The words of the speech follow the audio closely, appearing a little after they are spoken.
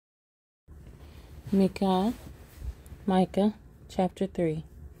Micah, chapter 3.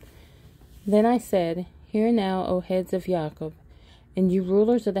 Then I said, Hear now, O heads of Jacob, and you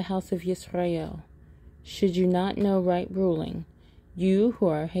rulers of the house of Israel. Should you not know right ruling, you who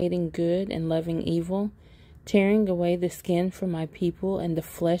are hating good and loving evil, tearing away the skin from my people and the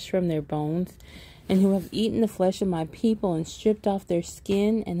flesh from their bones, and who have eaten the flesh of my people and stripped off their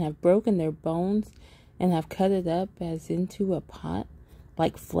skin and have broken their bones and have cut it up as into a pot,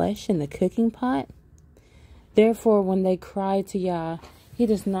 like flesh in the cooking pot? Therefore, when they cry to Yah, he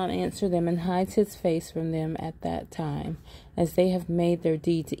does not answer them and hides his face from them at that time, as they have made their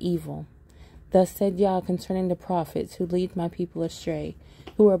deeds evil. Thus said Yah concerning the prophets who lead my people astray,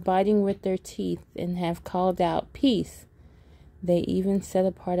 who are biting with their teeth and have called out, Peace! They even set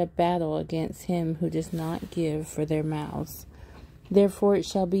apart a battle against him who does not give for their mouths. Therefore it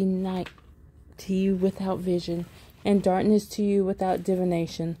shall be night to you without vision, and darkness to you without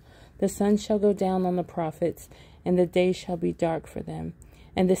divination. The sun shall go down on the prophets, and the day shall be dark for them.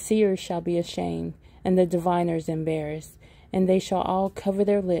 And the seers shall be ashamed, and the diviners embarrassed. And they shall all cover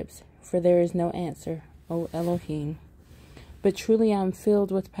their lips, for there is no answer, O Elohim. But truly I am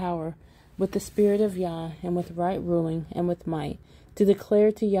filled with power, with the Spirit of Yah, and with right ruling, and with might, to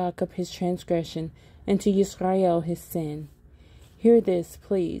declare to Jacob his transgression, and to Yisrael his sin. Hear this,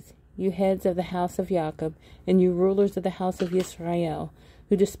 please, you heads of the house of Jacob, and you rulers of the house of Yisrael,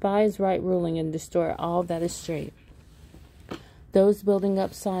 who despise right ruling and destroy all that is straight. Those building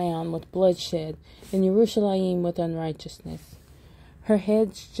up Sion with bloodshed, and Jerusalem with unrighteousness. Her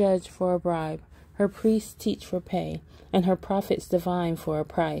heads judge for a bribe, her priests teach for pay, and her prophets divine for a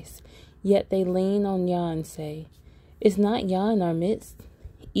price. Yet they lean on Yah and say, Is not Yah in our midst?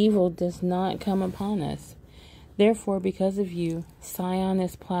 Evil does not come upon us. Therefore, because of you, Sion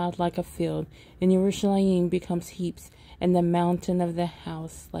is plowed like a field, and Jerusalem becomes heaps, and the mountain of the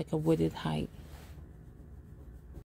house like a wooded height.